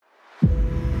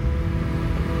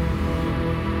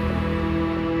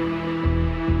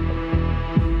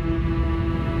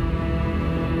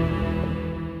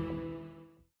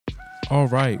All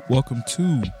right, welcome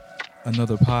to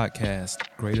another podcast,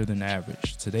 Greater Than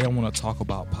Average. Today I want to talk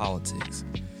about politics.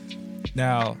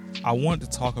 Now, I want to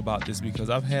talk about this because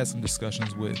I've had some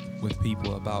discussions with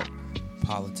people about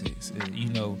politics. You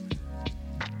know,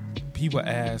 people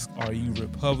ask, are you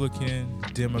Republican,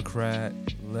 Democrat,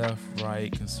 left,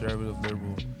 right, conservative,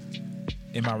 liberal?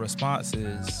 And my response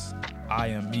is, I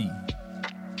am me.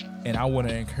 And I want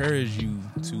to encourage you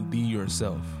to be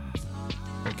yourself,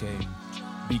 okay?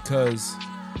 Because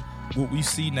what we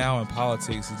see now in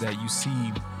politics is that you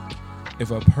see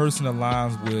if a person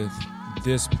aligns with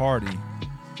this party,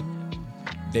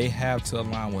 they have to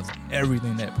align with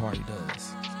everything that party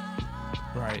does,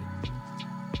 right?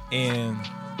 And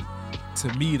to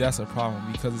me, that's a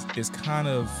problem because it's kind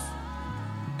of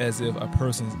as if a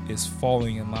person is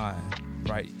falling in line,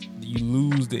 right? You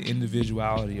lose the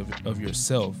individuality of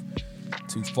yourself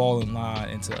to fall in line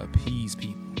and to appease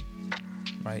people.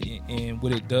 Right, and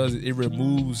what it does, it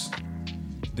removes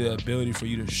the ability for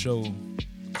you to show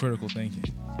critical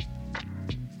thinking,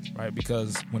 right?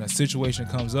 Because when a situation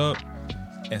comes up,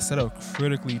 instead of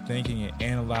critically thinking and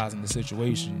analyzing the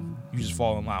situation, you just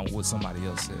fall in line with what somebody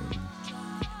else said.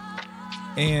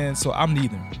 And so I'm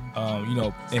neither.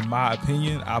 In my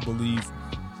opinion, I believe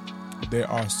there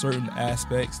are certain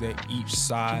aspects that each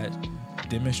side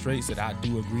demonstrates that I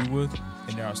do agree with,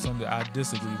 and there are some that I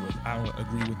disagree with. I don't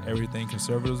agree with everything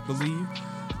conservatives believe.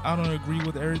 I don't agree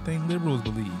with everything liberals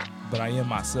believe, but I am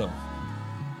myself.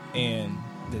 And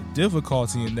the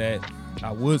difficulty in that,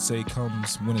 I would say,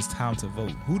 comes when it's time to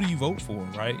vote. Who do you vote for,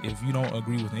 right? If you don't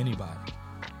agree with anybody.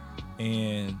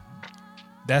 And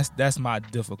that's my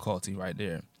difficulty right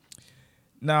there.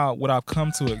 Now, what I've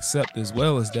come to accept as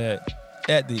well is that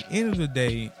at the end of the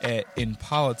day, in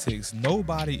politics,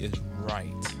 nobody is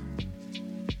right.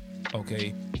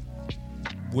 Okay?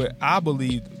 What I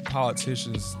believe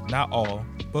politicians, not all,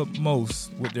 but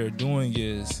most, what they're doing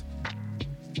is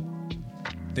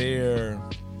they're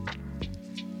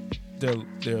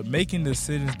making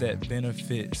decisions that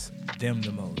benefits them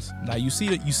the most. Now you see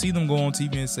them go on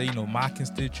TV and say, my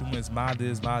constituents, my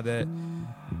this, my that.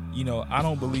 I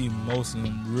don't believe most of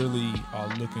them really are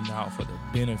looking out for the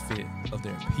benefit of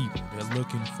their people. They're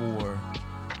looking for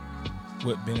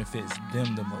what benefits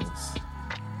them the most.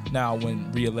 Now,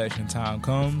 when re-election time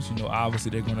comes,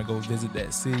 obviously they're going to go visit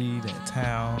that city, that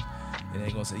town, and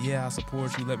they're going to say, yeah, I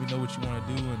support you. Let me know what you want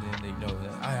to do. And then they know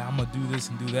that I'm going to do this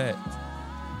and do that.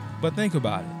 But think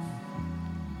about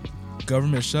it.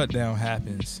 Government shutdown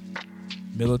happens.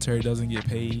 Military doesn't get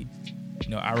paid.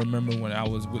 I remember when I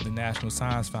was with the National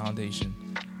Science Foundation,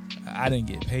 I didn't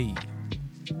get paid,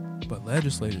 but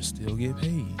legislators still get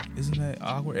paid. Isn't that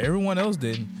awkward? Everyone else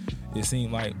didn't, it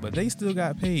seemed like, but they still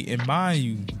got paid. And mind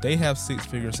you, they have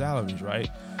six-figure salaries, right?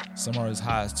 Some are as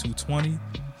high as $220,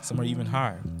 some are even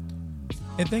higher.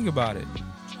 And think about it.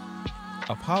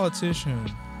 A politician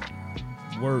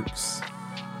works,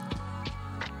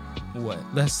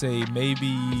 let's say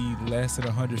maybe less than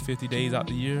 150 days out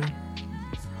the year.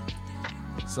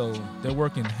 So they're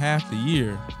working half the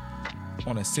year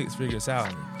on a six-figure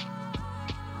salary.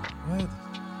 What?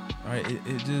 All right,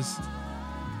 it just...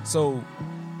 So,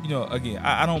 again,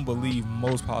 I don't believe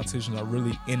most politicians are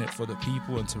really in it for the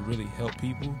people and to really help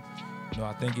people.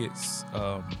 I think it's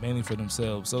mainly for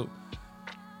themselves. So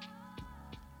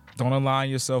don't align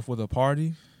yourself with a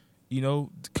party.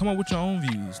 Come up with your own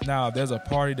views. Now, if there's a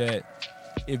party that,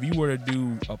 if you were to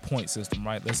do a point system,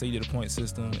 right? Let's say you did a point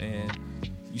system and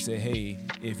you say, hey,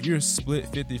 if you're split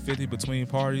 50-50 between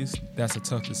parties, that's a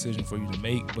tough decision for you to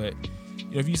make. But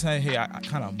if you say, hey, I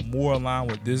kind of more align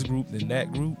with this group than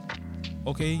that group,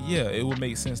 okay, yeah, it would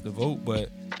make sense to vote.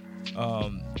 But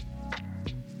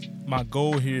my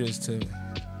goal here is to,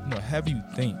 have you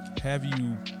think, have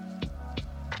you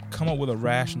come up with a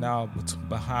rationale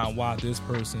behind why this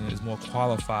person is more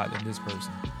qualified than this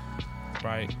person,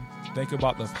 right? Think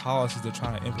about the policies they're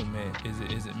trying to implement.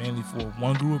 Is it mainly for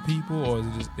one group of people, or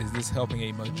is this helping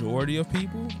a majority of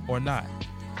people or not?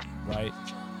 Right?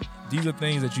 These are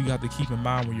things that you have to keep in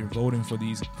mind when you're voting for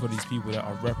these people that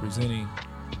are representing.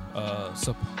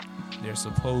 They're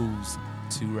supposed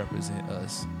to represent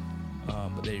us,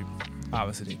 but they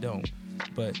obviously don't.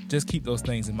 But just keep those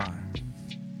things in mind.